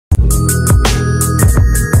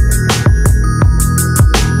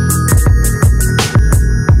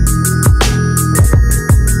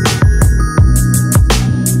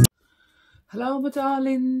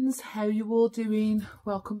darlings, how you all doing?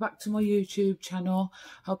 Welcome back to my YouTube channel.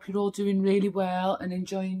 Hope you're all doing really well and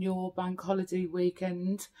enjoying your bank holiday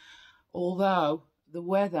weekend. Although the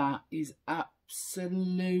weather is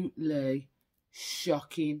absolutely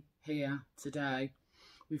shocking here today.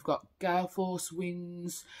 We've got gale force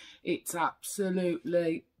winds. It's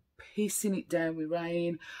absolutely pissing it down with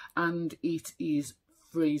rain, and it is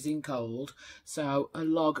freezing cold, so a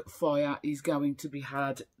log fire is going to be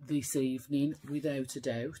had this evening without a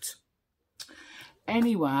doubt.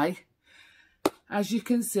 Anyway, as you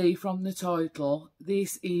can see from the title,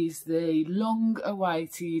 this is the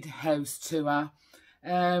long-awaited house tour.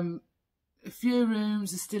 A few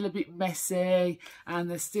rooms are still a bit messy and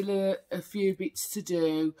there's still a few bits to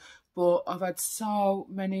do, but I've had so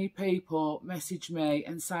many people message me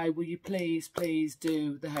and say, will you please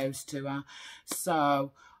do the house tour?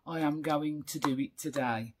 So I am going to do it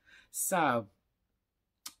today. So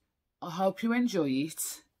I hope you enjoy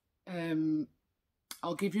it.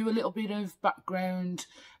 I'll give you a little bit of background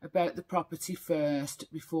about the property first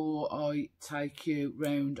before I take you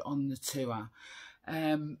round on the tour.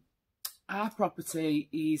 Our property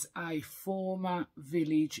is a former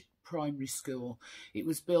village primary school. It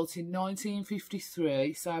was built in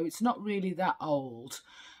 1953, so it's not really that old.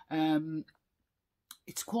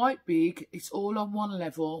 It's quite big. It's all on one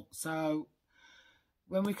level, so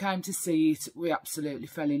when we came to see it, we absolutely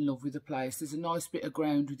fell in love with the place. There's a nice bit of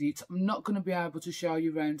ground with it. I'm not going to be able to show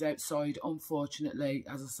you around outside, unfortunately.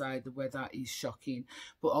 As I say, the weather is shocking,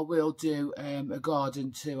 but I will do a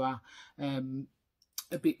garden tour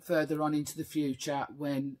a bit further on into the future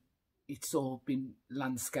when it's all been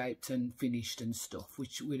landscaped and finished and stuff,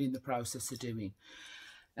 which we're in the process of doing.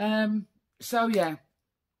 So yeah,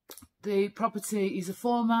 the property is a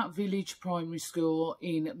former village primary school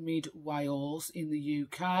in mid-Wales in the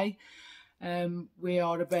UK. We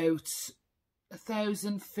are about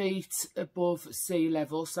 1,000 feet above sea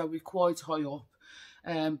level, so we're quite high up.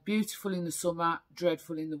 Beautiful in the summer,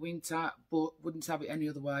 dreadful in the winter, but wouldn't have it any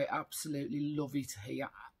other way. Absolutely love it here.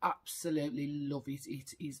 Absolutely love it.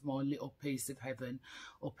 It is my little piece of heaven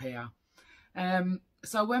up here.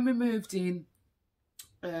 So when we moved in,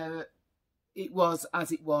 it was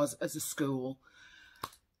as a school.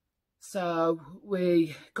 So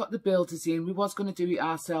we got the builders in. We was going to do it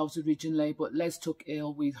ourselves originally, but Les took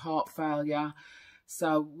ill with heart failure,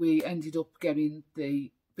 so we ended up getting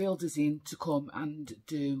the builders in to come and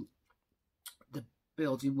do the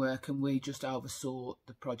building work, and we just oversaw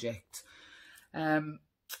the project.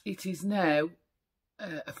 It is now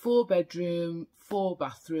a 4-bedroom,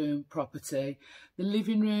 4-bathroom property. The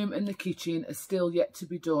living room and the kitchen are still yet to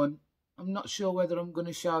be done. I'm not sure whether I'm going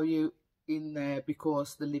to show you in there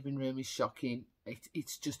because the living room is shocking.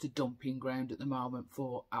 It's just a dumping ground at the moment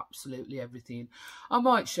for absolutely everything. I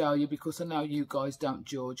might show you because I know you guys don't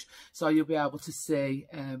judge, so you'll be able to see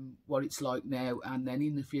what it's like now, and then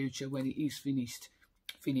in the future when it is finished,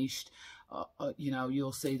 you know,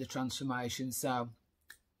 you'll see the transformation. So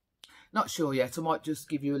not sure yet. I might just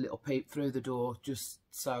give you a little peep through the door just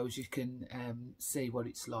so as you can see what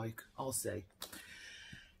it's like. I'll see.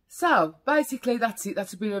 So basically that's it.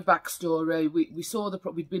 That's a bit of a backstory. We saw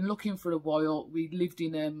we'd been looking for a while. We lived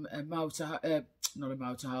in a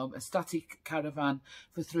static caravan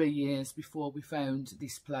for 3 years before we found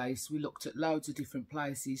this place. We looked at loads of different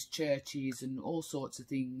places, churches and all sorts of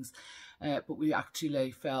things, but we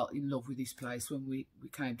actually fell in love with this place when we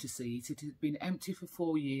came to see it. It had been empty for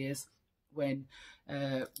 4 years when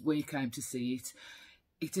we came to see it.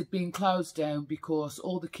 It had been closed down because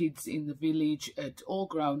all the kids in the village had all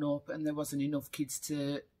grown up and there wasn't enough kids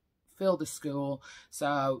to fill the school.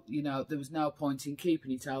 So, you know, there was no point in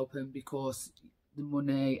keeping it open because the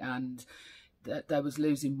money, and they was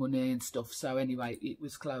losing money and stuff. So anyway, it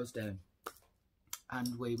was closed down,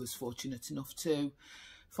 and we was fortunate enough to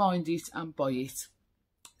find it and buy it.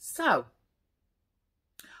 So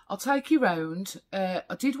I'll take you round. I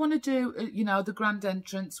did want to do, you know, the grand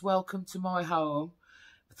entrance, welcome to my home,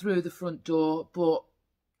 through the front door, but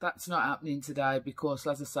that's not happening today because,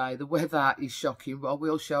 as I say, the weather is shocking. But I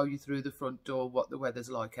will show you through the front door what the weather's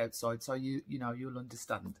like outside, so you know, you'll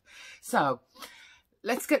understand. So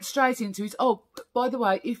let's get straight into it. Oh, by the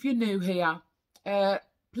way, if you're new here,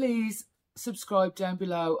 please subscribe down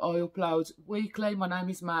below. I upload weekly. My name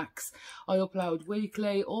is Max. I upload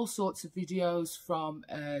weekly all sorts of videos, from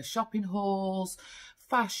shopping hauls,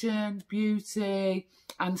 fashion, beauty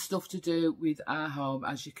and stuff to do with our home,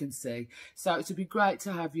 as you can see. So it would be great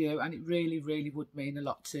to have you, and it really would mean a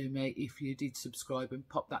lot to me if you did subscribe and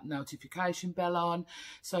pop that notification bell on,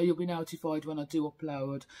 so you'll be notified when I do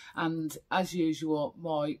upload. And as usual,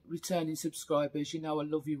 my returning subscribers, you know I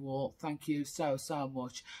love you all. Thank you so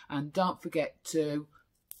much, and don't forget to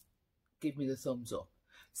give me the thumbs up.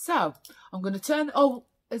 So I'm going to turn,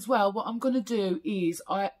 as well, what I'm going to do is,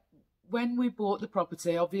 when we bought the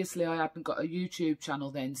property, obviously I hadn't got a YouTube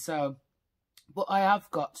channel then, but I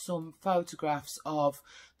have got some photographs of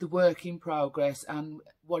the work in progress and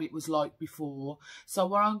what it was like before. So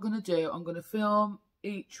what I'm going to do, I'm going to film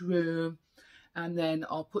each room, and then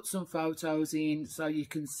I'll put some photos in so you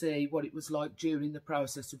can see what it was like during the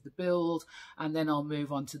process of the build, and then I'll move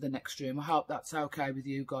on to the next room. I hope that's okay with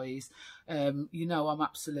you guys. You know I'm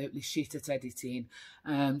absolutely shit at editing,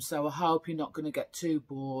 so I hope you're not going to get too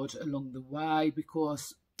bored along the way,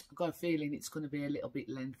 because I've got a feeling it's going to be a little bit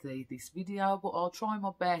lengthy, this video, but I'll try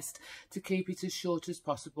my best to keep it as short as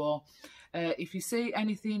possible. If you see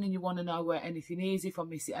anything and you want to know where anything is, if I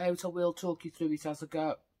miss it out, I will talk you through it as I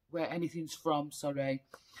go. Where anything's from, sorry,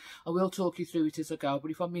 I will talk you through it as I go.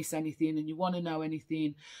 But if I miss anything and you want to know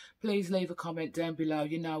anything, please leave a comment down below.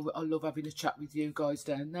 You know I love having a chat with you guys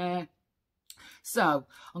down there. So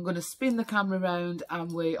I'm going to spin the camera around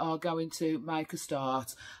and we are going to make a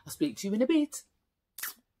start. I'll speak to you in a bit.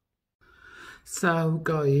 So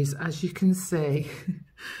guys, as you can see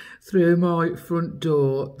through my front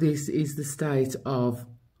door, this is the state of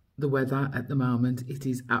the weather at the moment. It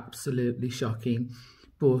is absolutely shocking.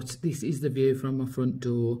 But this is the view from my front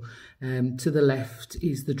door. To the left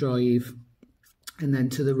is the drive, and then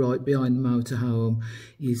to the right behind the motorhome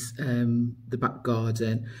is the back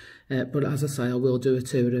garden. But as I say, I will do a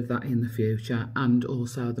tour of that in the future, and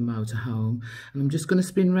also the motorhome. And I'm just going to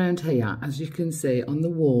spin round here. As you can see on the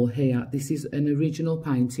wall here, this is an original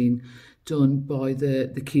painting done by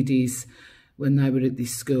the kiddies when they were at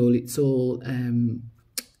this school. It's all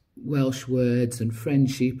Welsh words and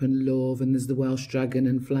friendship and love, and there's the Welsh dragon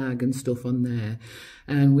and flag and stuff on there,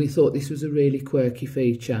 and we thought this was a really quirky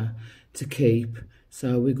feature to keep,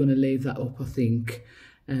 so we're going to leave that up. I think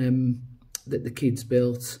that the kids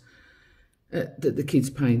built, that the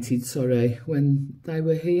kids painted, sorry, when they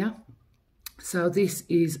were here. So this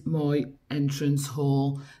is my entrance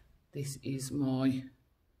hall. This is my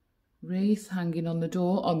wreath hanging on the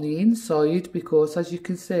door on the inside, because as you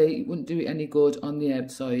can see it wouldn't do it any good on the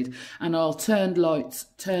outside. And I'll turn lights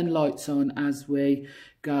on as we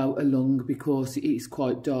go along, because it is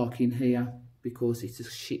quite dark in here because it's a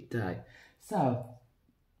shit day. So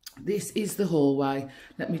this is the hallway.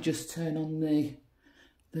 Let me just turn on the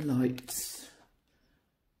lights.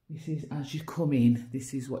 This is, as you come in,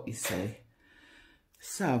 this is what you see.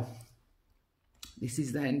 So this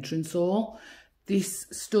is the entrance hall. This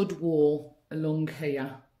stud wall along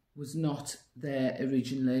here was not there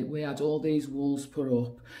originally. We had all these walls put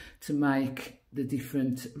up to make the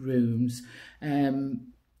different rooms.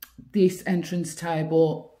 This entrance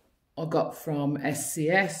table I got from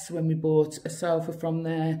SCS when we bought a sofa from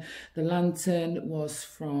there. The lantern was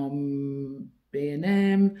from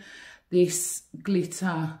B&M. This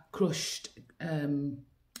glitter crushed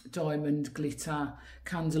diamond glitter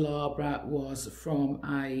candelabra was from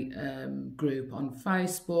a group on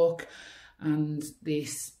Facebook, and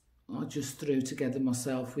this I just threw together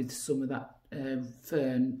myself with some of that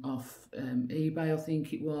fern off eBay, I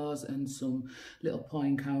think it was, and some little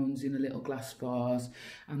pine cones in a little glass vase.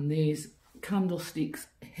 And these candlesticks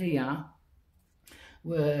here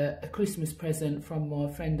were a Christmas present from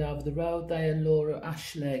my friend over the road. They are Laura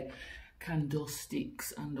Ashley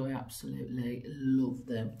candlesticks, and I absolutely love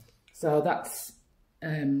them. So that's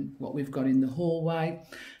what we've got in the hallway.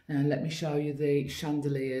 And let me show you the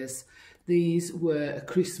chandeliers. These were a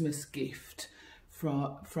Christmas gift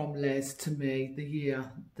from Les to me the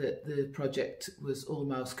year that the project was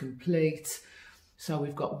almost complete. So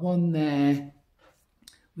we've got one there.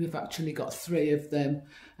 We've actually got 3 of them,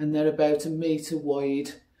 and they're about 1 metre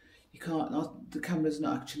wide. You can't, the camera's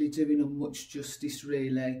not actually doing them much justice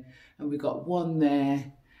really. And we've got one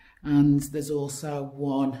there, and there's also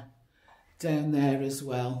one down there as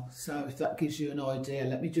well. So if that gives you an idea,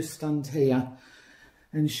 let me just stand here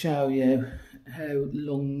and show you how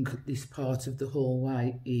long this part of the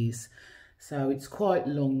hallway is. So it's quite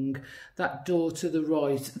long. That door to the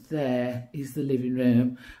right there is the living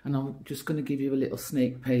room, and I'm just going to give you a little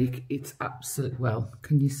sneak peek. It's absolute, well,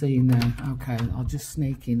 can you see in there? Okay, I'll just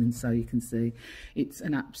sneak in and so you can see. It's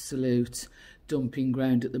an absolute dumping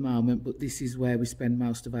ground at the moment, but this is where we spend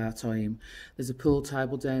most of our time. There's a pool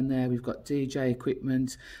table down there, we've got DJ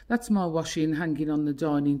equipment, that's my washing hanging on the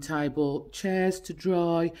dining table, chairs to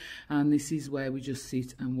dry, and this is where we just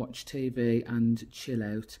sit and watch TV and chill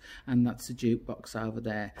out, and that's the jukebox over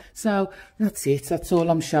there. So that's it, that's all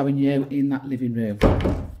I'm showing you in that living room,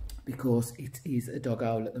 because it is a dog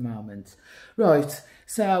hole at the moment. Right,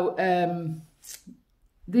 so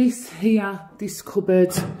this here, this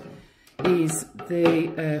cupboard is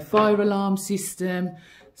the fire alarm system,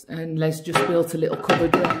 and Les just built a little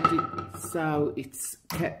cupboard around it so it's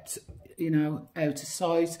kept, you know, out of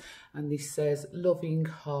sight. And this says loving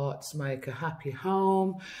hearts make a happy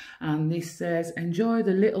home, and this says enjoy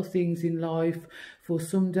the little things in life, for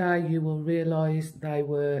someday you will realise they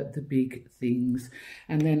were the big things.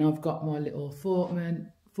 And then I've got my little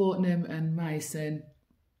Fortnum and Mason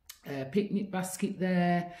picnic basket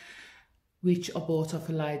there, which I bought off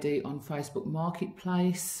a lady on Facebook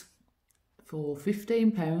Marketplace for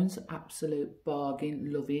 £15, absolute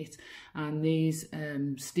bargain, love it. And these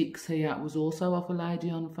sticks here was also off a lady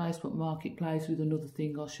on Facebook Marketplace with another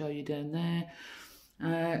thing I'll show you down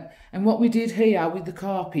there. And what we did here with the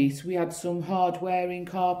carpet, we had some hard wearing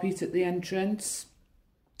carpet at the entrance,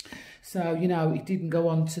 so you know it didn't go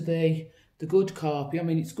on to the good carpet. I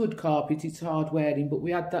mean, it's good carpet, it's hard wearing, but we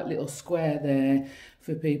had that little square there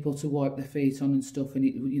for people to wipe their feet on and stuff, and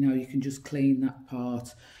it, you know, you can just clean that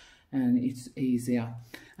part and it's easier.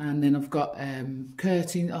 And then I've got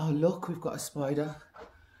curtain. Oh look, we've got a spider.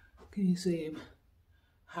 Can you see him?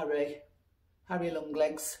 Harry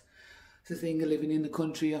Longlegs. It's the thing of living in the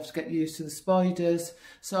country, you have to get used to the spiders.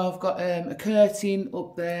 So I've got a curtain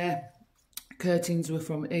up there. Curtains were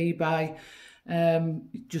from eBay.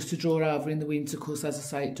 Just to draw over in the winter, because as I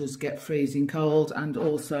say, it does get freezing cold. And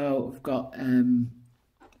also I've got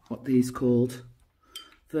what these called,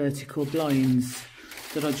 vertical blinds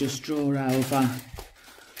that I just draw over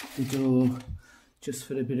the door just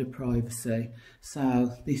for a bit of privacy.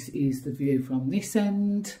 So this is the view from this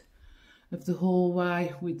end of the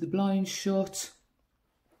hallway with the blinds shut,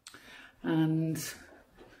 and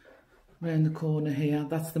round the corner here,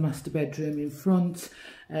 that's the master bedroom in front.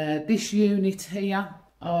 This unit here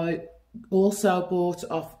I also bought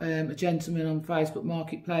off a gentleman on Facebook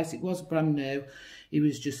Marketplace. It was brand new, he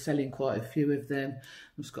was just selling quite a few of them.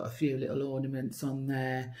 I've just got a few little ornaments on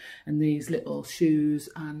there, and these little shoes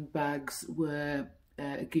and bags were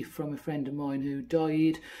a gift from a friend of mine who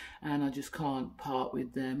died, and I just can't part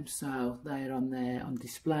with them, so they're on there on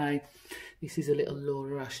display. This is a little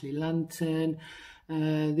Laura Ashley lantern.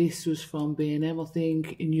 This was from B&M, I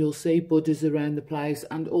think, and you'll see Buddhas around the place,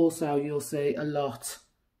 and also you'll see a lot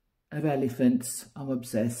of elephants. I'm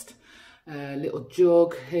obsessed. Little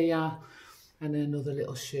jug here, and then another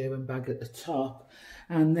little shoe and bag at the top.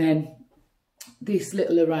 And then this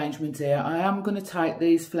little arrangement here, I am going to take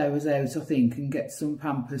these flowers out, I think, and get some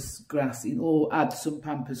pampas grass in, or add some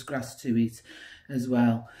pampas grass to it as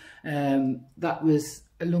well. That was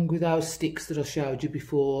along with those sticks that I showed you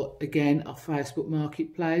before, again off Facebook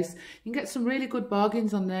Marketplace. You can get some really good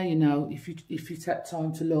bargains on there, you know, if you take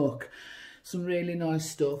time to look. Some really nice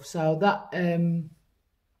stuff. So that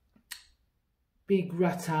big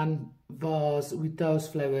rattan vase with those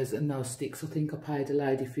flowers and those sticks, I think I paid a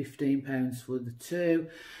lady £15 for the two.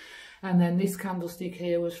 And then this candlestick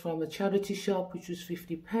here was from a charity shop, which was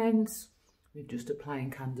 50p, with just a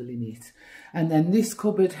plain candle in it. And then this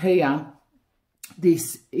cupboard here,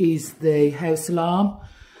 this is the house alarm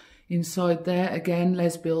inside there. Again,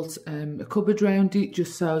 Les built a cupboard round it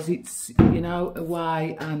just so it's, you know,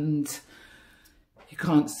 away and you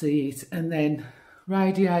can't see it. And then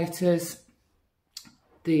radiators,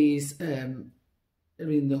 these are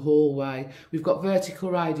in the hallway. We've got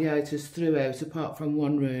vertical radiators throughout apart from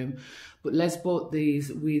one room, but Les bought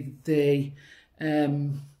these with the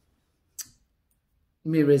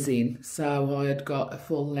mirrors in, so I had got a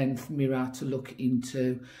full length mirror to look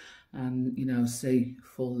into and, you know, see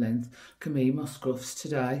full length. Look at me, my scruffs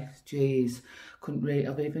today, jeez, couldn't really,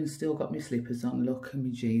 I've even still got my slippers on, look, and my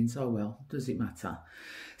jeans. Oh well, does it matter?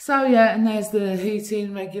 So yeah, and there's the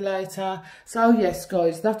heating regulator. So yes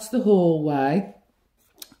guys, that's the hallway.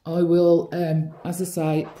 I will as I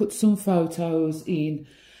say, put some photos in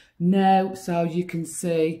now so you can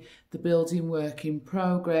see the building work in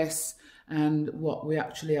progress and what we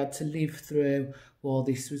actually had to live through while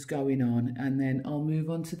this was going on, and then I'll move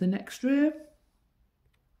on to the next room.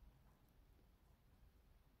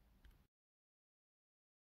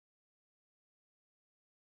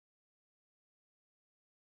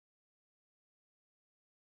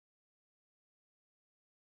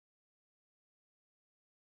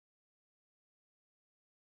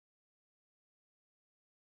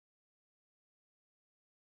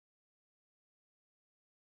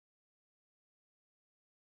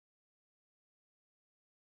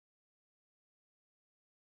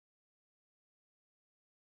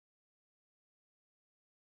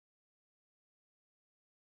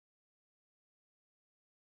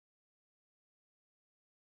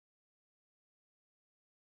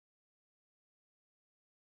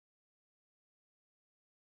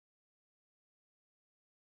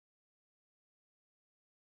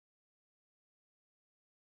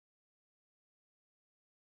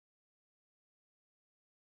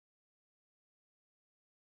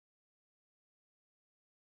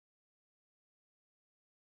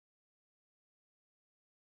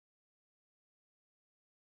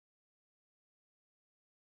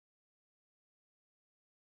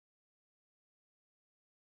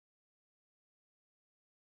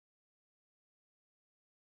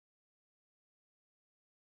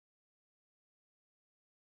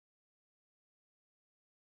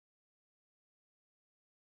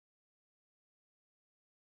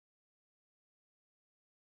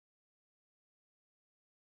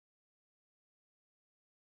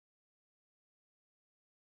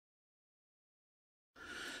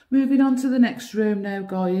 Moving on to the next room now,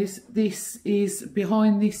 guys. This is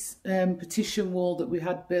behind this partition wall that we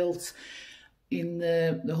had built in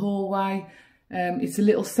the hallway. It's a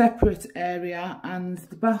little separate area, and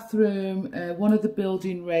the bathroom, one of the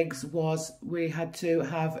building regs was we had to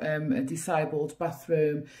have a disabled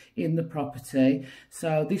bathroom in the property.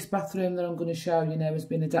 So this bathroom that I'm going to show you now has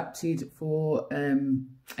been adapted for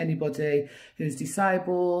anybody who's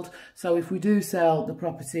disabled. So if we do sell the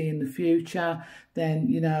property in the future, then,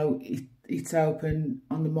 you know, it's open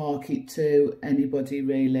on the market to anybody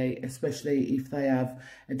really, especially if they have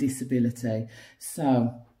a disability.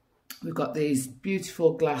 So we've got these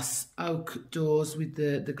beautiful glass oak doors with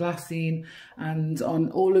the glass in, and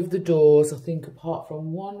on all of the doors, I think apart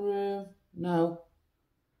from one room, no,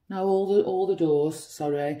 all the doors,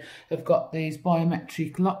 sorry, have got these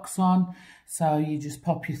biometric locks on. So you just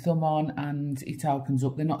pop your thumb on and it opens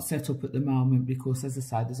up. They're not set up at the moment because, as I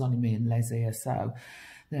say, there's only me and Les here. So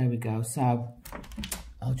there we go. So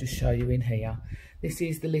I'll just show you in here. This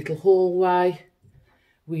is the little hallway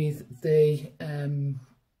with the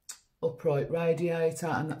upright radiator,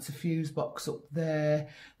 and that's a fuse box up there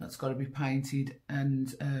that's got to be painted,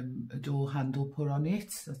 and a door handle put on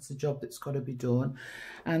it. That's the job that's got to be done.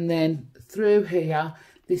 And then through here,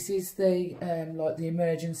 this is the like the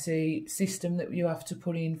emergency system that you have to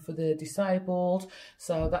put in for the disabled.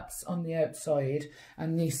 So that's on the outside,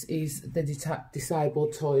 and this is the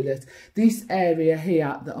disabled toilet. This area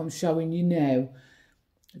here that I'm showing you now,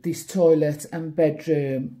 this toilet and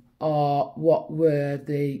bedroom, are what were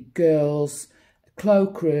the girls'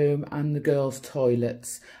 cloakroom and the girls'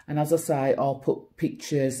 toilets. And as I say, I'll put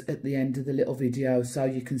pictures at the end of the little video so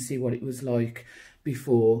you can see what it was like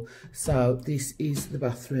before. So this is the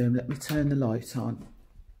bathroom. Let me turn the light on.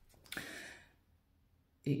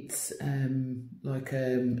 It's like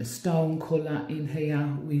a stone colour in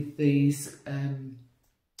here with these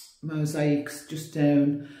mosaics just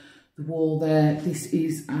down the wall there. This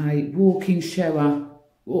is a walk-in shower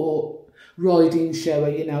or riding shower,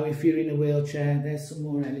 you know, if you're in a wheelchair. There's some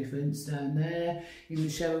more elephants down there in the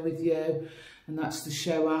shower with you, and that's the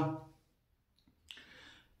shower.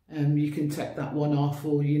 You can take that one off,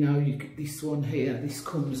 or, you know, this one here, this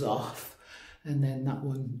comes off, and then that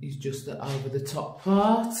one is just the over the top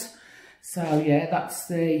part. So yeah, that's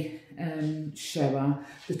the shower.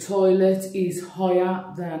 The toilet is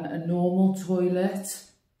higher than a normal toilet,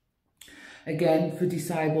 again for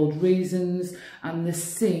disabled reasons, and the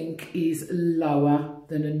sink is lower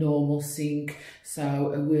than a normal sink,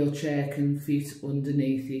 so a wheelchair can fit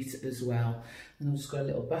underneath it as well. And I've just got a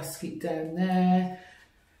little basket down there,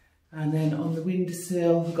 and then on the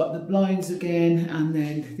windowsill we've got the blinds again, and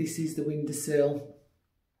then this is the windowsill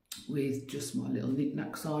with just my little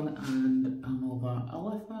knickknacks on and another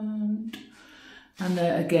elephant, and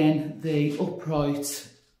again the upright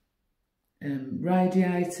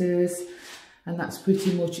radiators. And that's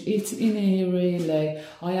pretty much it in here really.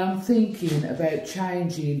 I am thinking about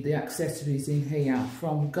changing the accessories in here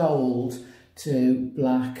from gold to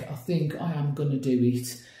black. I think I am going to do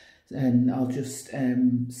it, and I'll just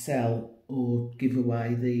sell or give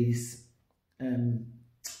away these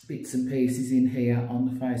bits and pieces in here on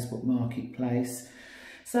the Facebook Marketplace.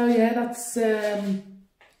 So yeah, that's the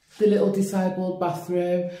little disabled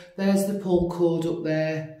bathroom. There's the pull cord up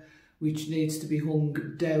there, which needs to be hung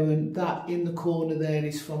down. That in the corner there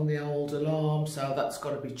is from the old alarm, so that's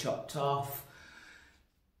got to be chopped off.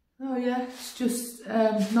 Oh yeah, it's just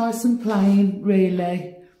nice and plain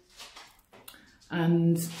really,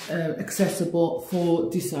 and accessible for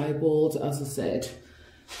disabled, as I said.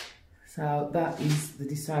 So that is the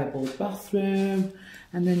disabled bathroom,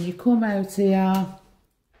 and then you come out here.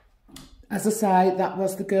 As I say, that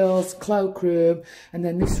was the girls' cloakroom, and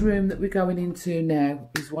then this room that we're going into now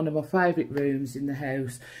is one of my favourite rooms in the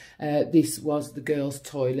house. This was the girls'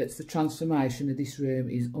 toilets. The transformation of this room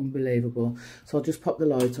is unbelievable. So I'll just pop the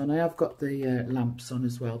light on. I have got the lamps on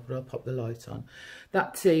as well, but I'll pop the light on.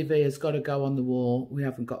 That TV has got to go on the wall. We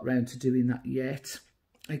haven't got round to doing that yet.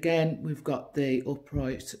 Again, we've got the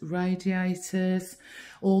upright radiators.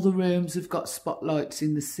 All the rooms have got spotlights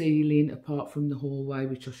in the ceiling, apart from the hallway,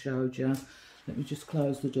 which I showed you. Let me just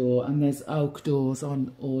close the door. And there's oak doors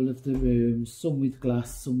on all of the rooms, some with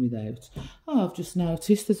glass, some without. Oh, I've just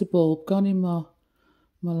noticed there's a bulb gone in my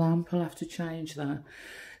lamp. I'll have to change that.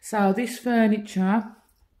 So this furniture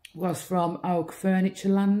was from Oak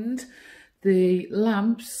Furnitureland. The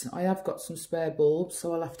lamps, I have got some spare bulbs,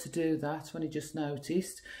 so I'll have to do that. When I just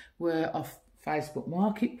noticed, were off Facebook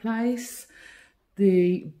Marketplace.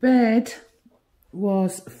 The bed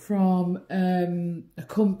was from a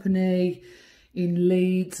company in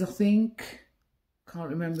Leeds, I think. Can't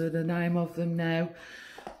remember the name of them now.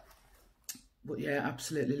 But yeah,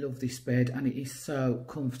 absolutely love this bed, and it is so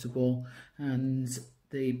comfortable. And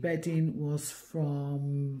the bedding was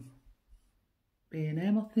from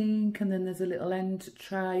B&M, I think. And then there's a little end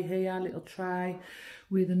tray here, a little tray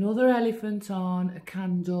with another elephant on, a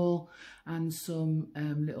candle, and some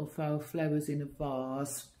little faux flowers in a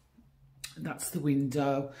vase. That's the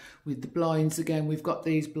window with the blinds. Again, we've got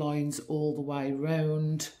these blinds all the way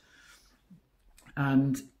round.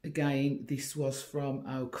 And again, this was from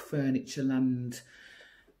Oak Furnitureland.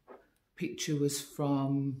 Picture was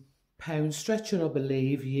from Pound Stretcher, I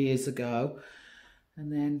believe, years ago.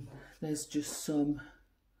 And then there's just some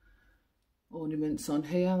ornaments on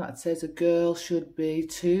here that says a girl should be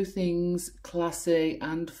two things, classy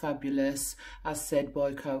and fabulous, as said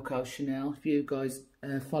by Coco Chanel. If you guys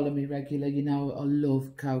follow me regular, you know I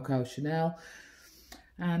love Coco Chanel.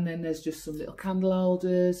 And then there's just some little candle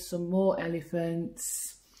holders, some more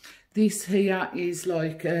elephants. This here is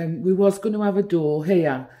like, we was going to have a door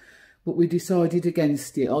here, but we decided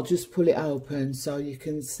against it. I'll just pull it open so you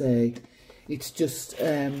can see. It's just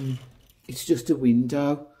a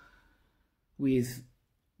window with,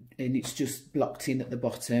 and it's just blocked in at the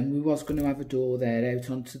bottom. We was going to have a door there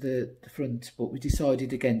out onto the front, but we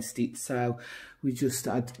decided against it. So we just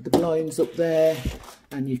had the blinds up there,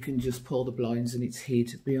 and you can just pull the blinds and it's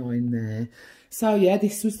hid behind there. So yeah,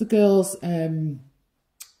 this was the girls'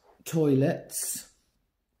 toilets.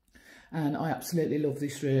 And I absolutely love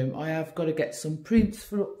this room. I have got to get some prints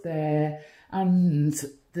for up there, and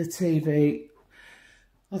the TV.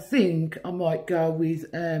 I think I might go with,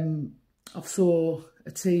 I saw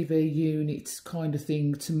a TV unit kind of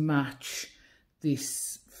thing to match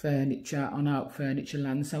this furniture on Oak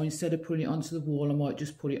Furnitureland. So instead of putting it onto the wall, I might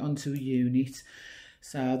just put it onto a unit.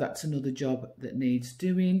 So that's another job that needs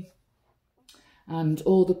doing. And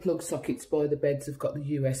all the plug sockets by the beds have got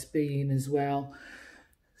the USB in as well.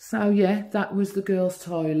 So yeah, that was the girls'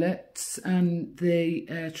 toilets and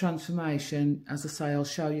the transformation. As I say, I'll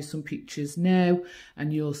show you some pictures now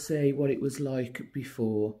and you'll see what it was like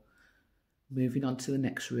before. Moving on to the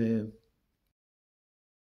next room.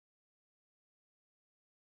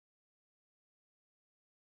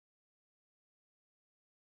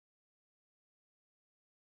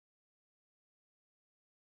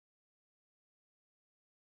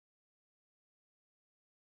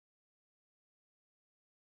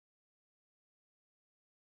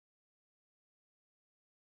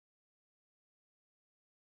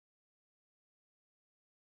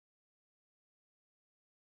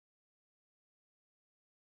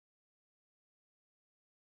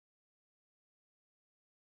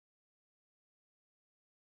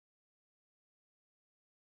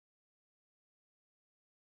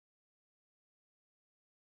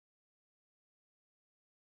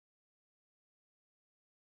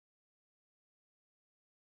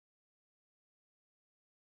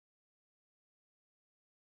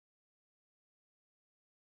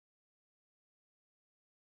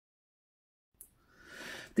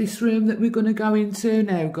 This room that we're going to go into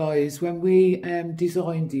now, guys, when we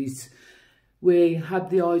designed it, we had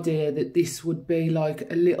the idea that this would be like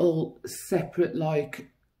a little separate, like,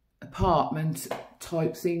 apartment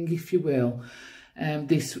type thing, if you will.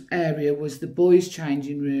 This area was the boys'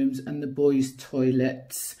 changing rooms and the boys'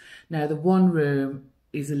 toilets. Now, the one room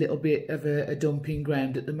is a little bit of a dumping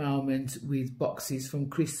ground at the moment with boxes from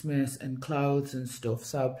Christmas and clothes and stuff,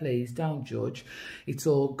 so please don't judge. It's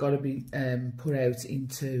all got to be put out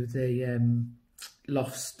into the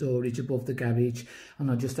loft storage above the garage,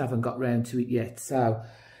 and I just haven't got round to it yet, so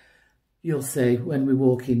you'll see when we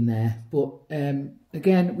walk in there. But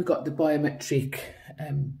again, we've got the biometric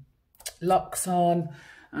locks on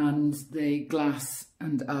and the glass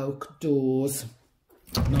and oak doors.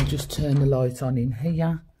 And I'll just turn the light on in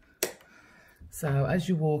here. So as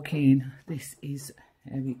you walk in, this is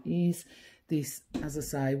how it is. This, as I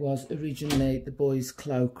say, was originally the boys'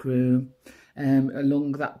 cloakroom.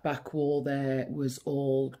 Along that back wall there was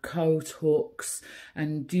all coat hooks.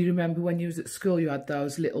 And do you remember when you was at school, you had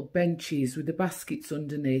those little benches with the baskets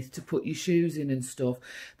underneath to put your shoes in and stuff?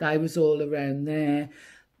 They was all around there.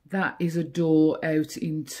 That is a door out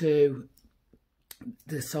into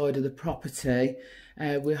the side of the property.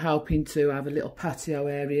 We're hoping to have a little patio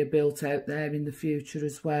area built out there in the future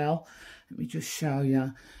as well. Let me just show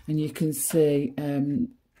you, and you can see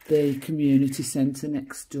the community centre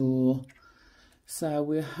next door. So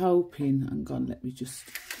we're hoping, hang on, let me just,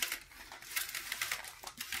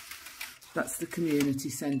 that's the community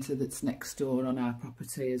centre that's next door on our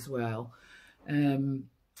property as well.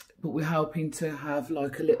 But we're hoping to have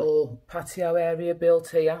like a little patio area built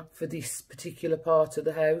here for this particular part of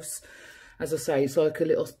the house. As I say, it's like a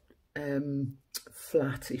little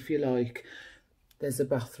flat, if you like. there's a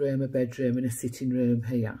bathroom, a bedroom and a sitting room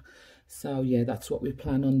here. So yeah, that's what we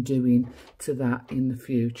plan on doing to that in the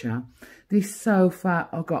future. This sofa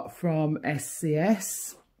I got from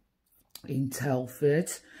SCS in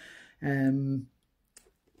Telford.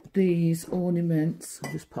 These ornaments,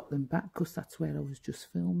 I'll just pop them back because that's where I was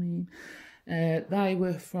just filming. They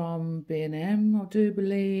were from B&M, I do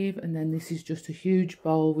believe. And then this is just a huge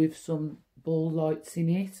bowl with some ball lights in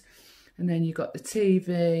it. And then you've got the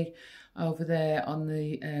TV over there on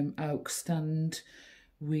the oak stand,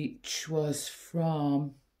 which was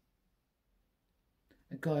from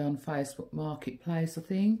a guy on Facebook Marketplace, I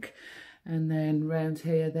think. And then round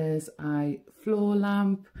here there's a floor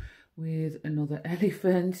lamp with another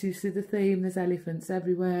elephant. You see the theme, there's elephants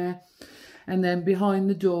everywhere. And then behind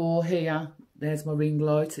the door here, there's my ring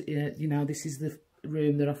light. You know, this is the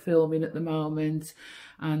room that I film in at the moment.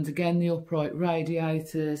 And again, the upright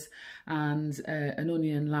radiators and an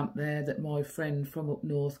onion lamp there that my friend from up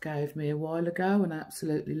north gave me a while ago, and I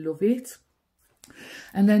absolutely love it.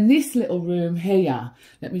 And then this little room here,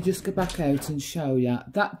 let me just go back out and show you.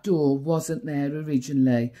 That door wasn't there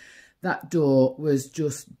originally. That door was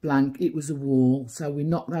just blank. It was a wall. So we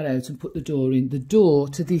knocked that out and put the door in. The door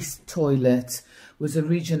to this toilet was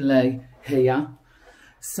originally here.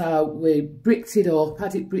 So we bricked it up,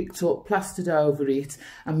 had it bricked up, plastered over it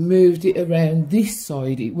and moved it around this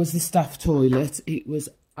side. It was the staff toilet. It was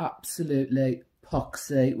absolutely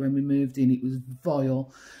poxy when we moved in. It was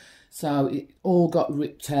vile. So it all got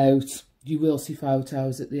ripped out. You will see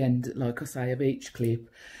photos at the end, like I say, of each clip.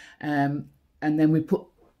 And then we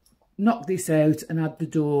knocked this out and had the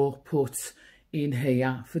door put in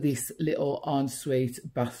here for this little ensuite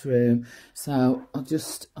bathroom. So I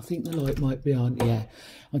think the light might be on. Yeah,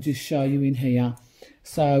 I'll just show you in here.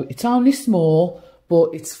 So it's only small,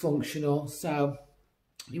 but it's functional. So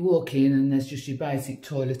you walk in and there's just your basic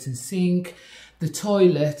toilet and sink. The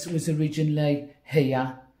toilet was originally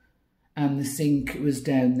here and the sink was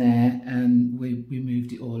down there, and we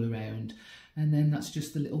moved it all around. And then that's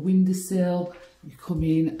just the little windowsill. You come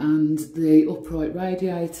in and the upright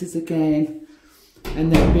radiators again.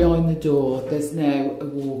 And then behind the door, there's now a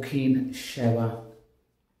walk-in shower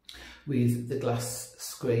with the glass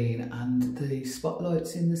screen and the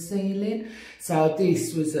spotlights in the ceiling. So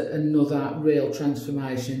this was another real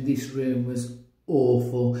transformation. This room was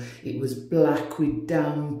awful. It was black with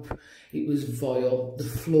damp. It was vile. The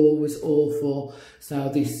floor was awful. So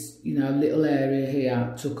this, you know, little area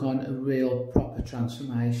here took on a real proper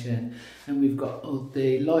transformation. And we've got all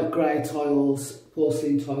the light grey tiles,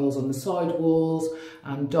 porcelain tiles on the side walls,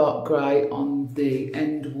 and dark grey on the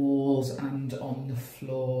end walls and on the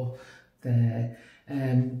floor there.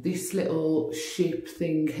 This little ship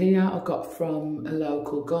thing here I got from a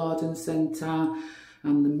local garden centre,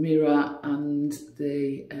 and the mirror and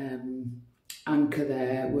the anchor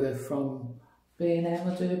there were from B&M,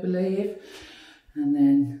 I do believe. And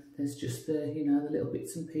then there's just the, you know, the little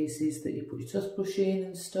bits and pieces that you put your toothbrush in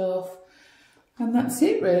and stuff. And that's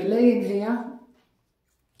it really in here.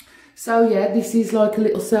 So yeah, this is like a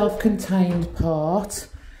little self-contained part,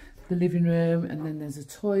 the living room, and then there's a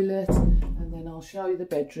toilet, and then I'll show you the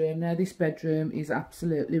bedroom. Now this bedroom is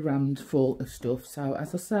absolutely rammed full of stuff, so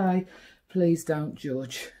as I say, please don't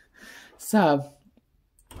judge. So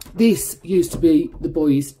this used to be the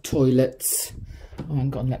boys' toilets. Oh,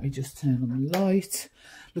 hang on, let me just turn on the light.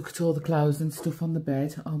 Look at all the clothes and stuff on the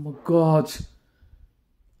bed. Oh my God.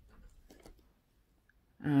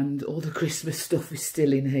 And all the Christmas stuff is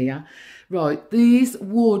still in here. Right, these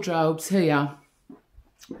wardrobes here,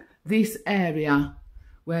 this area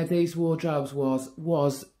where these wardrobes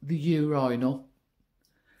was the urinal,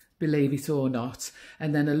 believe it or not.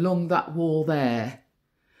 And then along that wall there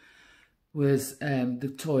was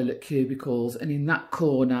the toilet cubicles, and in that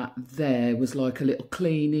corner there was like a little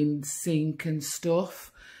cleaning sink and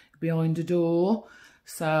stuff behind the door.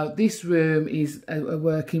 So this room is a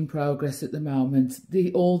work in progress at the moment.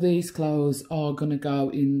 All these clothes are going to go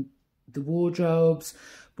in the wardrobes,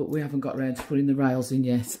 but we haven't got around to putting the rails in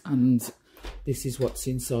yet. And this is what's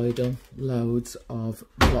inside them. Loads of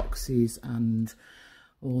boxes and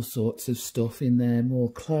all sorts of stuff in there,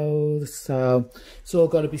 more clothes. So it's all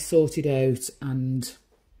got to be sorted out and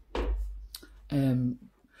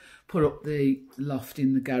put up the loft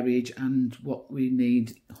in the garage and what we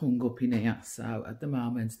need hung up in here. So at the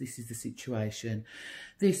moment, this is the situation.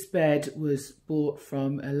 This bed was bought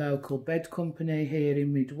from a local bed company here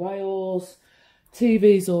in Mid Wales.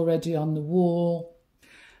 TV's already on the wall,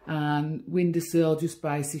 and windowsill just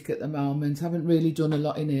basic at the moment. Haven't really done a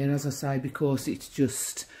lot in here, as I say, because it's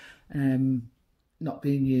just not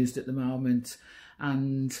being used at the moment.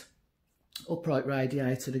 And upright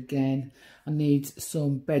radiator again. I need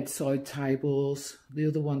some bedside tables. The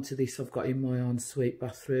other one to this I've got in my ensuite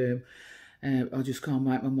bathroom. I just can't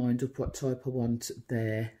make my mind up what type I want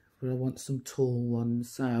there, but I want some tall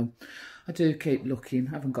ones, so I do keep looking.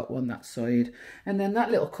 I haven't got one that side. And then that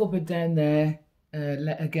little cupboard down there,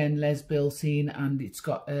 again Les built in, and it's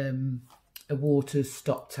got a water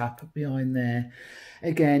stop tap behind there.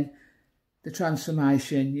 Again, the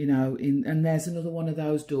transformation, you know, and there's another one of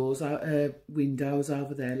those doors, windows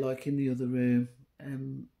over there, like in the other room,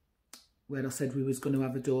 where I said we was going to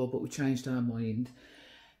have a door, but we changed our mind.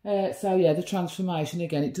 So yeah, the transformation,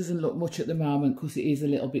 again, it doesn't look much at the moment because it is a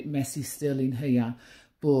little bit messy still in here,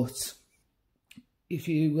 but if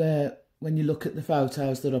you when you look at the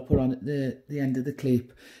photos that I put on at the end of the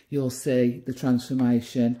clip, you'll see the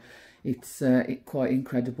transformation. It's quite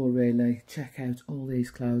incredible, really. Check out all these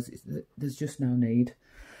clothes. There's just no need.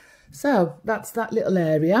 So that's that little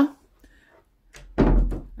area,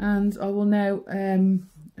 and I will now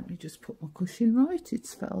let me just put my cushion right.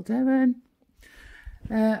 It's fell down.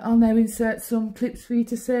 I'll now insert some clips for you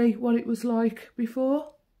to see what it was like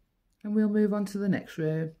before, and we'll move on to the next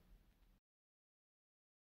room.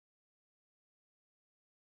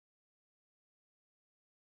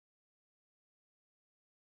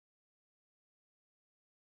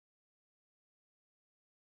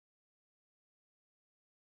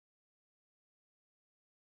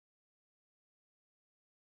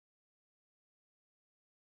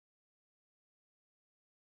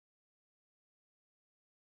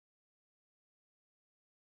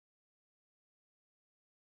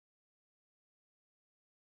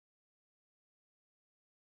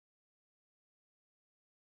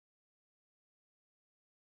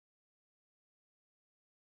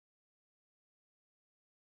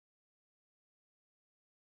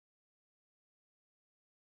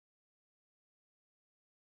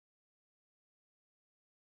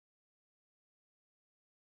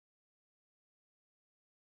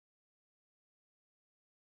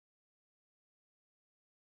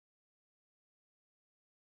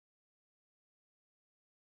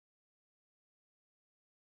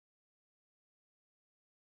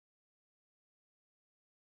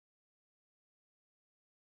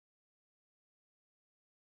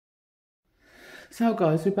 So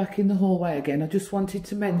guys, we're back in the hallway again. I just wanted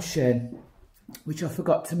to mention, which I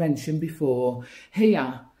forgot to mention before,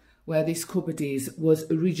 here where this cupboard is was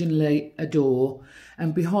originally a door,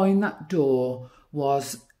 and behind that door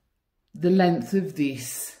was the length of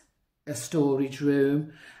this, a storage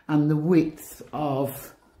room, and the width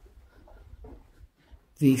of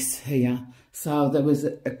this here. So there was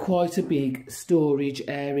quite a big storage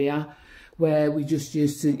area where we just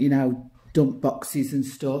used to, you know, dump boxes and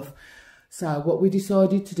stuff. So what we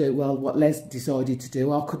decided to do, well, what Les decided to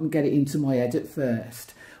do, I couldn't get it into my head at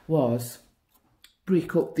first, was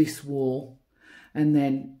brick up this wall, and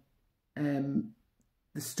then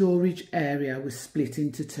the storage area was split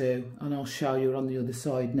into two, and I'll show you on the other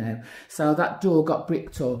side now. So that door got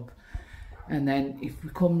bricked up, and then if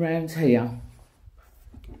we come round here,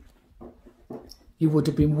 you would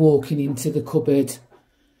have been walking into the cupboard.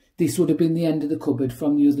 This would have been the end of the cupboard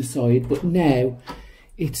from the other side, but now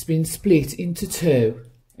it's been split into two,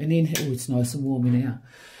 and in here, oh, it's nice and warm in here.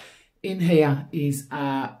 In here is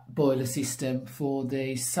our boiler system for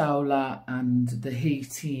the solar and the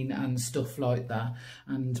heating and stuff like that,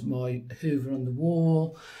 and my hoover on the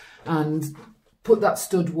wall, and put that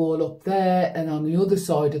stud wall up there, and on the other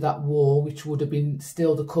side of that wall, which would have been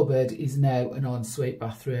still the cupboard, is now an ensuite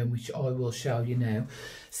bathroom, which I will show you now.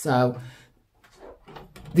 So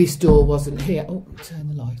this door wasn't here. Oh, turn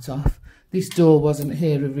the light off. This door wasn't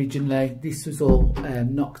here originally. This was all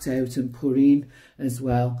knocked out and put in as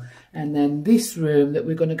well. And then this room that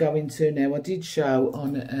we're going to go into now, I did show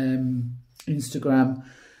on Instagram,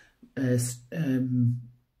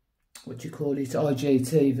 what do you call it,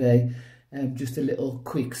 IGTV, just a little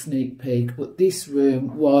quick sneak peek. But this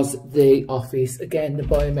room was the office. Again, the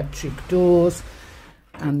biometric doors,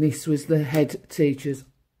 and this was the head teacher's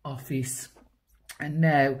office. And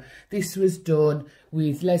now this was done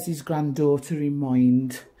with Leslie's granddaughter in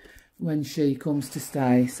mind when she comes to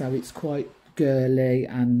stay, so it's quite girly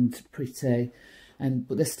and pretty,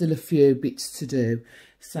 but there's still a few bits to do.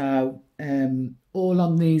 So all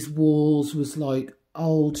on these walls was like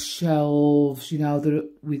old shelves, you know,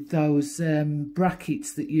 with those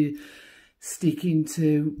brackets that you stick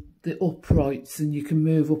into the uprights and you can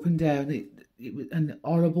move up and down. It was an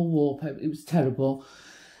horrible wallpaper. It was terrible.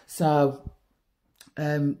 So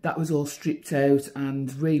that was all stripped out and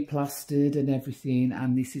replastered and everything,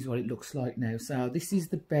 and this is what it looks like now. So this is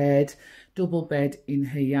the bed, double bed in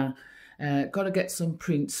here. Got to get some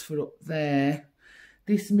prints for up there.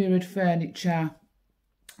 This mirrored furniture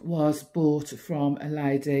was bought from a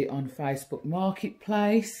lady on Facebook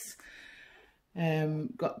Marketplace.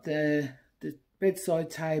 Got the bedside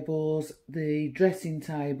tables, the dressing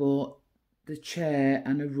table, the chair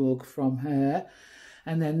and a rug from her.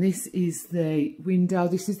 And then this is the window.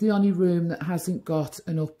 This is the only room that hasn't got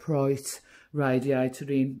an upright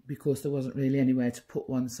radiator in, because there wasn't really anywhere to put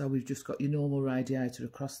one, so we've just got your normal radiator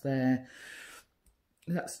across there.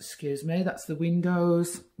 That's, excuse me, that's the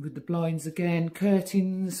windows with the blinds again.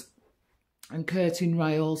 Curtains and curtain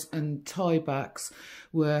rails and tie backs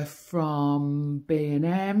were from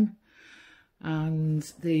B&M.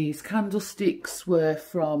 And these candlesticks were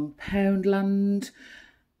from Poundland.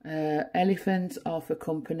 Elephant Alpha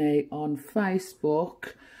Company on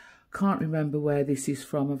Facebook. Can't remember where this is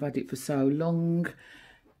from, I've had it for so long.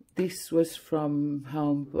 This was from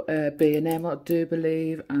B&M, I do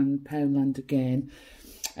believe, and Poundland again.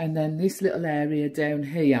 And then this little area down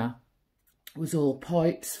here was all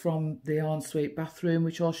pipes from the ensuite bathroom,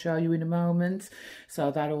 which I'll show you in a moment. So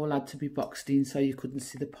that all had to be boxed in so you couldn't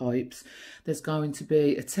see the pipes. There's going to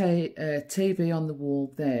be a TV on the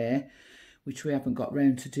wall there, which we haven't got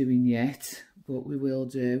round to doing yet, but we will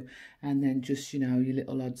do. And then just, you know, your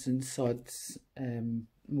little odds and sods,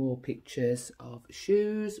 more pictures of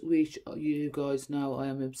shoes, which you guys know I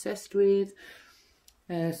am obsessed with.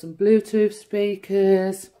 Some Bluetooth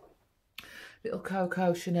speakers, little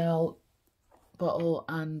Coco Chanel bottle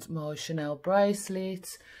and my Chanel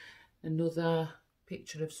bracelet, another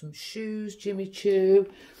picture of some shoes, Jimmy Choo.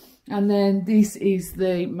 And then this is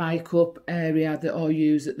the makeup area that I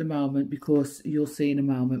use at the moment, because you'll see in a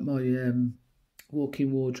moment my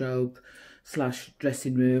walk-in wardrobe /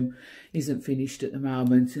 dressing room isn't finished at the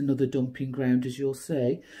moment. Another dumping ground, as you'll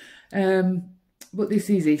see. But this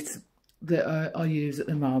is it that I use at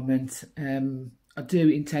the moment. I do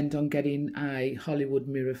intend on getting a Hollywood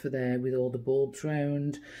mirror for there with all the bulbs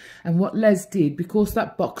round. And what Les did, because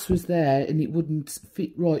that box was there and it wouldn't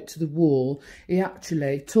fit right to the wall, he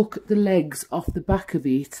actually took the legs off the back of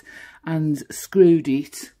it and screwed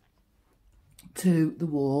it to the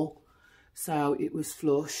wall, so it was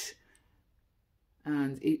flush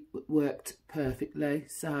and it worked perfectly.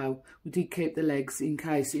 So we did keep the legs in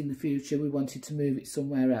case in the future we wanted to move it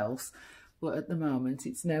somewhere else. But at the moment,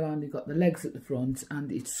 it's now only got the legs at the front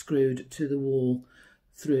and it's screwed to the wall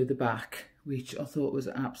through the back, which I thought was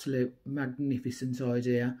an absolute magnificent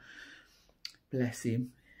idea. Bless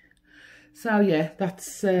him. So yeah,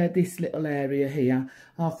 that's this little area here.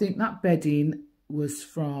 I think that bedding was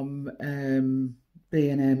from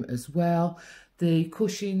B&M as well. The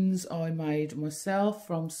cushions I made myself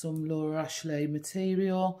from some Laura Ashley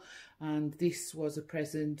material. And this was a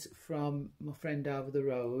present from my friend over the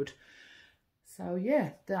road. So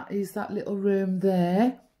yeah, that is that little room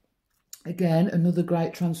there. Again, another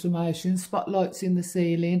great transformation. Spotlights in the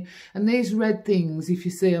ceiling. And these red things, if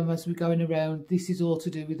you see them as we're going around, this is all to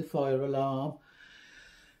do with the fire alarm.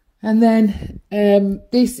 And then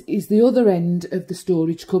this is the other end of the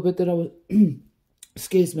storage cupboard that I was,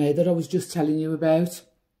 excuse me, that I was just telling you about.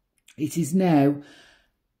 It is now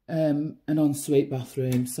an ensuite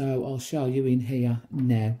bathroom, so I'll show you in here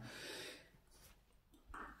now.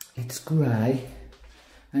 It's grey,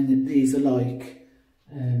 and these are like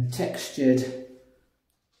textured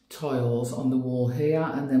tiles on the wall here,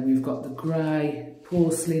 and then we've got the grey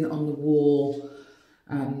porcelain on the wall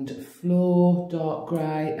and floor, dark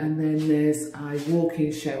grey, and then there's a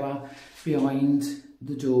walk-in shower behind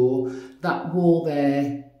the door. That wall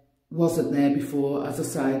there wasn't there before. As I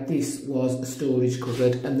say, this was a storage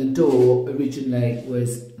cupboard and the door originally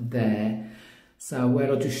was there. So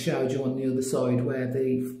where I just showed you on the other side where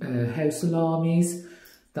the house alarm is,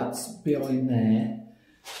 that's behind there.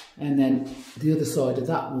 And then the other side of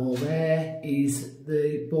that wall there is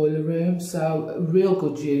the boiler room. So a real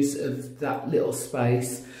good use of that little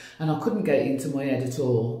space. And I couldn't get it into my head at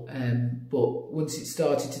all. But once it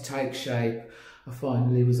started to take shape, I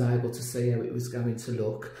finally was able to see how it was going to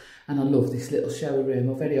look. And I love this little shower room.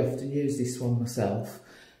 I very often use this one myself.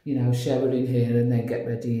 You know, shower in here and then get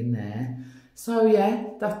ready in there. So yeah,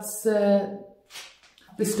 that's the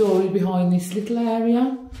story behind this little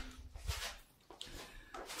area.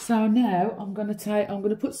 So now I'm going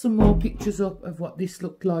to put some more pictures up of what this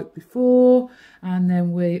looked like before, and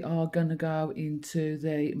then we are going to go into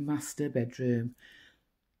the master bedroom.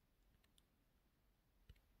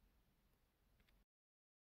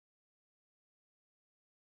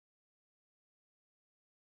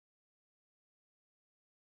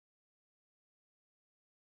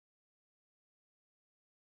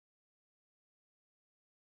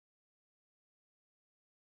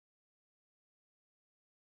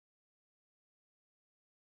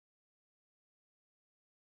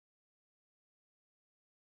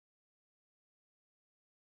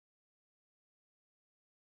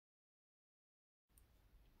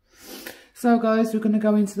 So guys, we're going to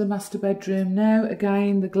go into the master bedroom now.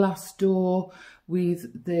 Again, the glass door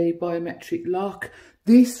with the biometric lock.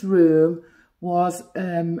 This room was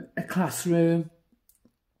a classroom.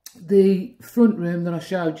 The front room that I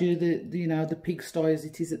showed you, the pigsty as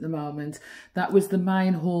it is at the moment, that was the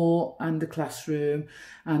main hall and the classroom.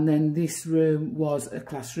 And then this room was a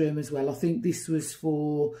classroom as well. I think this was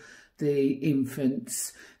for the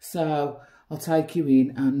infants. So I'll take you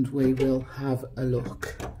in and we will have a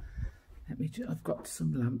look. I've got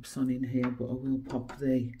some lamps on in here, but I will pop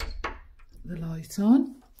the light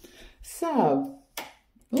on. So,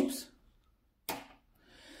 oops.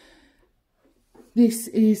 This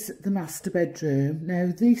is the master bedroom.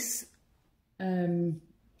 Now this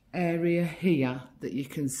area here that you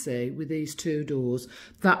can see with these two doors,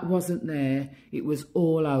 that wasn't there. It was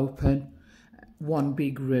all open, one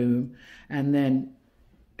big room. And then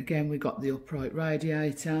again, we got the upright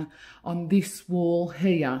radiator. On this wall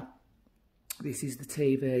here, this is the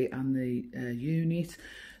TV and the unit,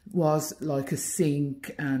 was like a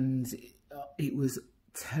sink, and it was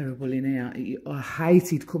terrible in here. I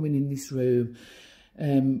hated coming in this room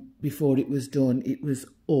before it was done. It was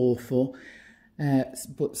awful.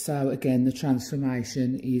 But so again, the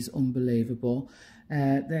transformation is unbelievable.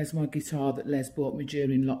 There's my guitar that Les bought me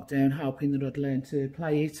during lockdown, hoping that I'd learn to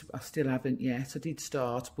play it. I still haven't yet. I did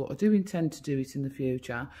start, but I do intend to do it in the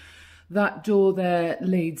future. That door there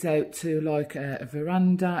leads out to like a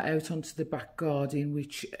veranda out onto the back garden,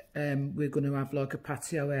 which we're going to have like a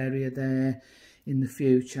patio area there in the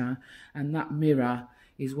future. And that mirror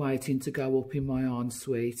is waiting to go up in my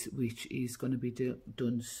ensuite, which is going to be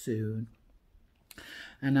done soon.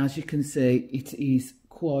 And as you can see, it is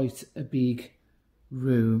quite a big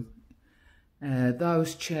room.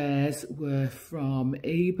 Those chairs were from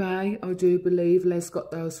eBay, I do believe. Les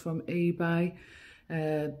got those from eBay.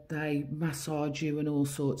 They massage you and all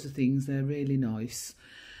sorts of things. They're really nice.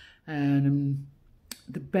 The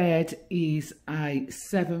bed is a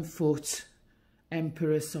 7-foot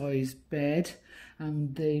emperor size bed,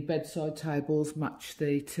 and the bedside tables match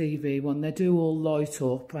the TV one. They do all light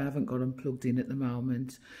up. I haven't got them plugged in at the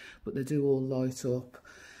moment, but they do all light up.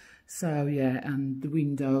 So yeah, and the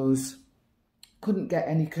windows, couldn't get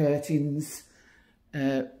any curtains.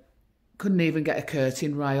 Couldn't even get a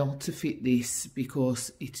curtain rail to fit this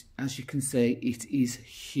because it, as you can see, it is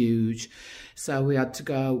huge. So we had to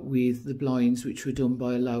go with the blinds, which were done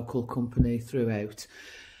by a local company throughout.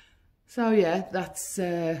 So yeah, that's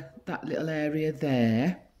that little area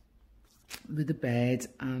there with the bed,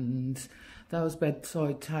 and those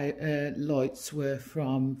bedside lights were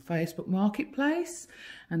from Facebook Marketplace.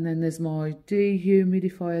 And then there's my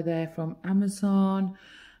dehumidifier there from Amazon,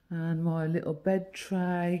 and my little bed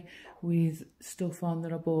tray with stuff on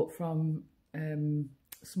that I bought from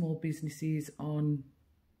small businesses on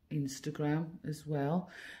Instagram as well.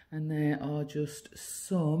 And there are just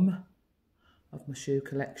some of my shoe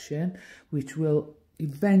collection, which will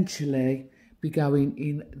eventually be going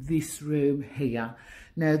in this room here.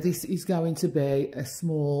 Now this is going to be a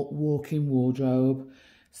small walk-in wardrobe,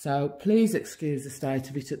 so please excuse the state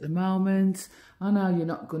of it at the moment. I know you're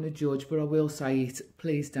not going to judge, but I will say it,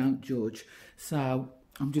 please don't judge. So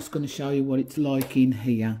I'm just going to show you what it's like in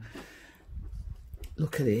here.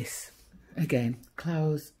 Look at this. Again,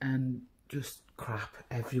 clothes and just crap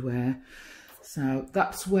everywhere. So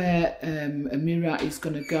that's where a mirror is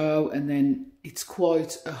going to go, and then it's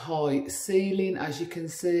quite a high ceiling, as you can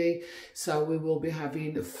see. So we will be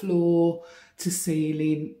having floor to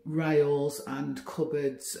ceiling rails and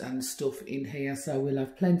cupboards and stuff in here. So we'll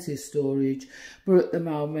have plenty of storage. But at the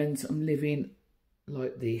moment, I'm living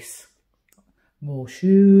like this. More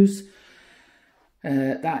shoes.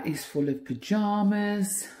 That is full of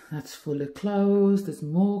pyjamas. That's full of clothes. There's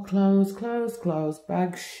more clothes, clothes,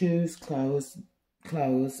 bags, shoes, clothes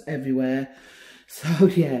everywhere. So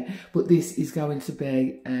yeah, but this is going to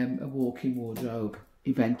be a walk-in wardrobe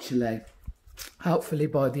eventually. Hopefully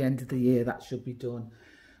by the end of the year that should be done.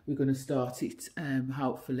 We're going to start it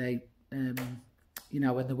hopefully, you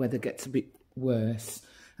know, when the weather gets a bit worse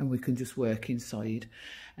and we can just work inside.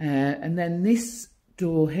 And then this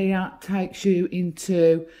door here takes you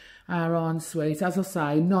into our ensuite. As I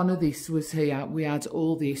say, none of this was here. We had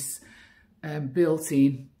all this built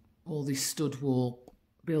in, all this stud wall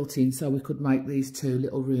built in, so we could make these two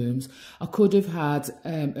little rooms. I could have had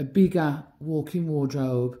a bigger walk-in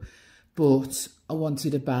wardrobe, but I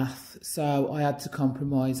wanted a bath, so I had to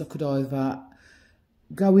compromise. I could either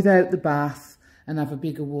go without the bath and have a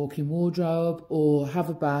bigger walk-in wardrobe, or have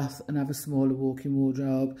a bath and have a smaller walk-in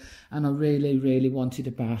wardrobe, and I really wanted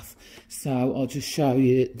a bath. So I'll just show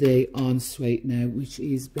you the ensuite now, which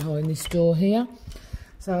is behind this door here.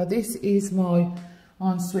 So this is my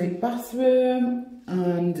ensuite bathroom,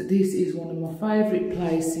 and this is one of my favourite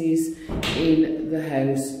places in the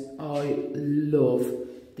house. I love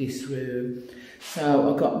this room.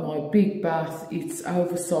 So I got my big bath. It's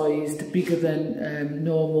oversized, bigger than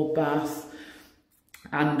normal bath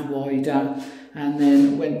and wider, and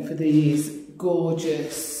then went for these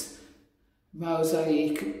gorgeous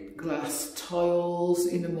mosaic glass tiles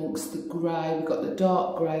in amongst the grey. We've got the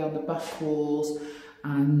dark grey on the back walls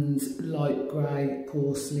and light grey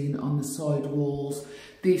porcelain on the side walls.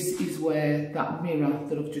 This is where that mirror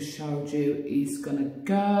that I've just showed you is going to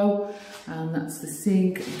go, and that's the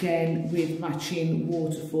sink again with matching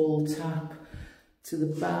waterfall tap to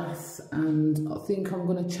the bath. And I think I'm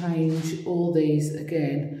going to change all these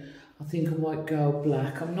again. I think I might go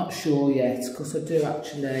black. I'm not sure yet because I do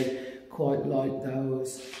actually quite like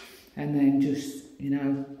those. And then just, you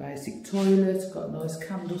know, basic toilet. Got a nice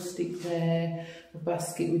candlestick there, a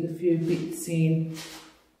basket with a few bits in.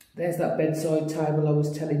 There's that bedside table I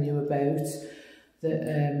was telling you about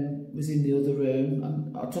that was in the other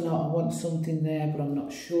room. I don't know, I want something there, but I'm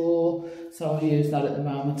not sure. So I'll use that at the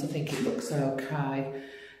moment. I think it looks okay.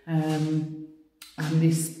 And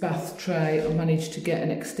this bath tray, I managed to get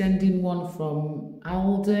an extending one from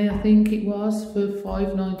Aldi, I think it was, for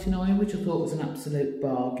 £5.99, which I thought was an absolute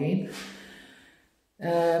bargain.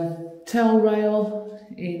 Towel rail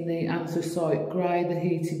in the anthracite grey, the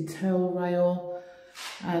heated towel rail.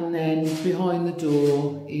 And then behind the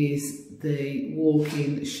door is the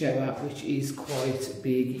walk-in shower, which is quite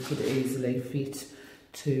big. You could easily fit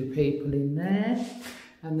 2 people in there.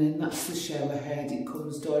 And then that's the shower head. It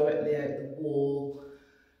comes directly out the wall.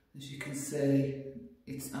 As you can see,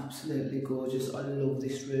 it's absolutely gorgeous. I love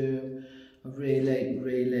this room. I really,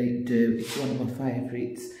 really do. It's one of my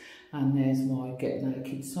favourites. And there's my Get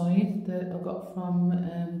Naked sign that I got from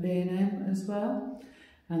B&M as well.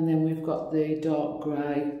 And then we've got the dark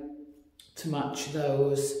grey to match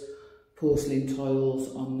those porcelain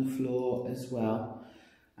tiles on the floor as well,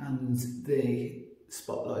 and the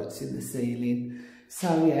spotlights in the ceiling.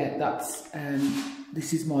 So yeah, that's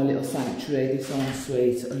this is my little sanctuary, this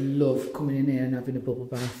ensuite. I love coming in here and having a bubble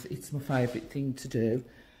bath. It's my favourite thing to do.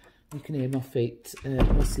 You can hear my feet,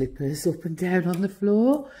 my slippers up and down on the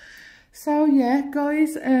floor. So yeah,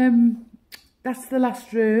 guys, that's the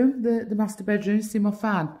last room, the master bedroom. See my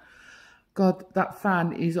fan? God, that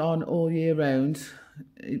fan is on all year round.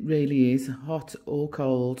 It really is, hot or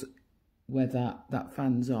cold weather, that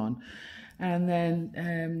fan's on. And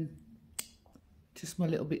then just my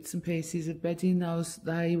little bits and pieces of bedding.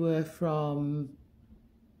 They were from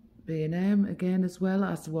B&M again as well,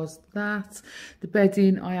 as was that. The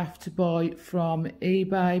bedding I have to buy from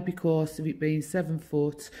eBay because of it being 7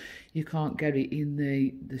 foot. You can't get it in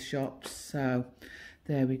the shops. So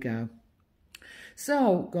there we go.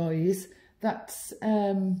 So guys, that's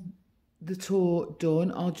the tour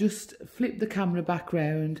done. I'll just flip the camera back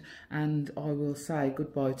round and I will say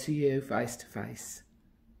goodbye to you face to face.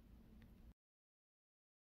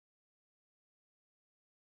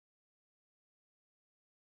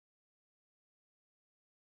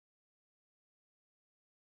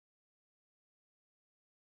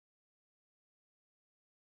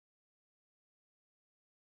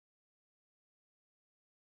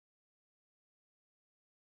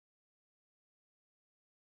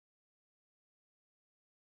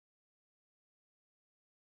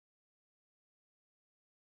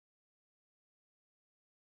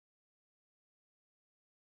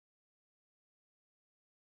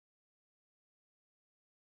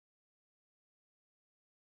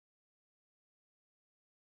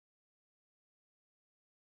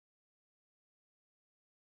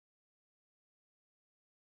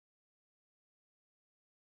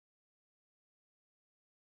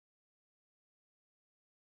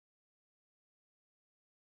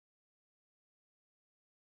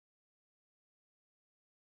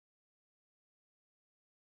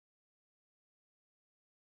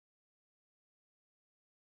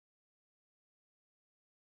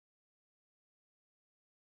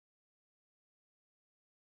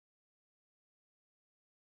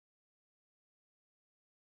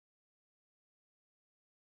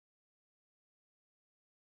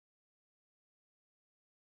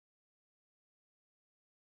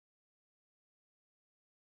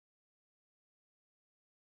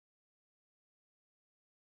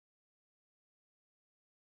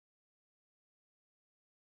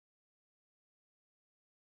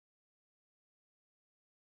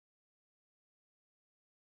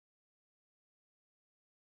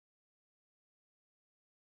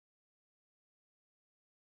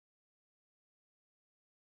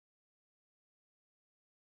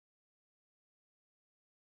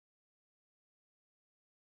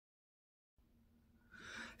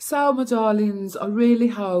 So, my darlings, I really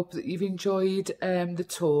hope that you've enjoyed the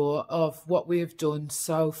tour of what we have done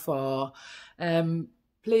so far.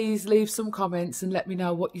 Please leave some comments and let me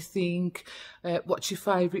know what you think. What's your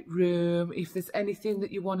favourite room? If there's anything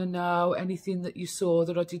that you want to know, anything that you saw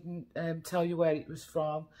that I didn't tell you where it was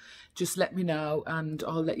from, just let me know and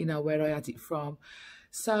I'll let you know where I had it from.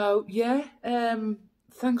 So, yeah,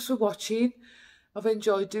 thanks for watching. I've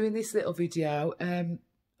enjoyed doing this little video.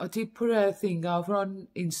 I did put a thing over on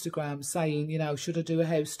Instagram saying, you know, should I do a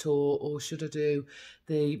house tour or should I do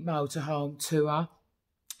the motorhome tour?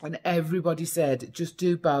 And everybody said, just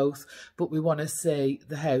do both, but we want to see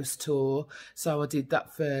the house tour. So I did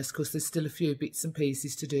that first because there's still a few bits and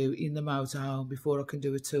pieces to do in the motorhome before I can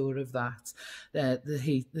do a tour of that.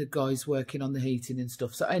 The guys working on the heating and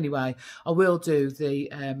stuff. So anyway, I will do the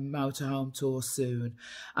motorhome tour soon.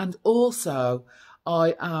 And also,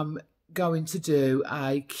 I am going to do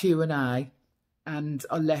a Q&A, and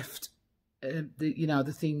I left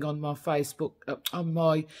the thing on my Facebook, on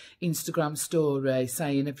my Instagram story,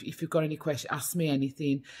 saying if you've got any questions, ask me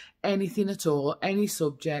anything at all, any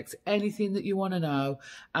subject, anything that you want to know,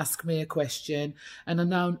 ask me a question. And I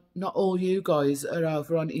know not all you guys are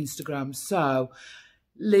over on Instagram, so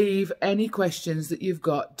leave any questions that you've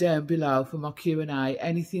got down below for my Q&A,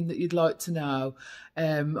 anything that you'd like to know.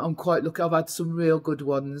 I'm quite lucky. I've had some real good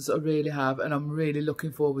ones, I really have, and I'm really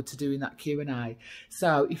looking forward to doing that Q&A.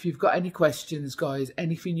 So if you've got any questions, guys,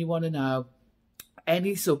 anything you want to know,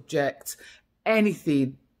 any subject,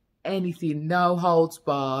 anything, no holds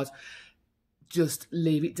barred, just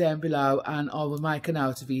leave it down below and I will make a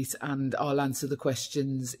note of it and I'll answer the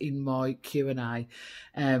questions in my Q&A,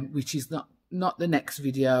 which is not the next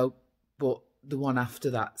video, but the one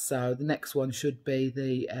after that. So the next one should be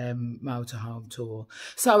the motorhome tour.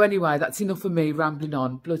 So anyway, that's enough of me rambling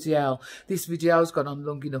on. Bloody hell, this video's gone on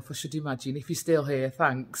long enough, I should imagine. If you're still here,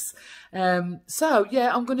 thanks. So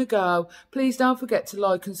yeah, I'm gonna go. Please don't forget to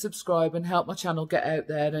like and subscribe and help my channel get out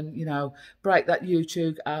there and, you know, break that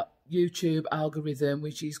YouTube algorithm,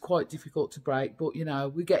 which is quite difficult to break, but you know,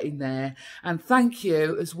 we're getting there. And thank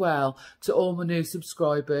you as well to all my new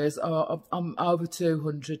subscribers. I'm over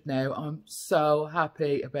 200 now. I'm so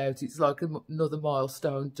happy about it. It's like another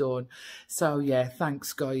milestone done. So yeah,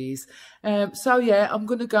 thanks guys. So yeah, I'm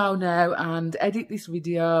gonna go now and edit this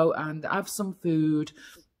video and have some food.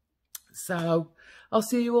 So I'll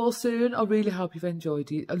see you all soon. I really hope you've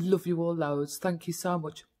enjoyed it. I love you all loads. Thank you so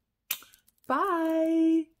much.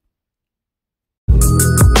 Bye.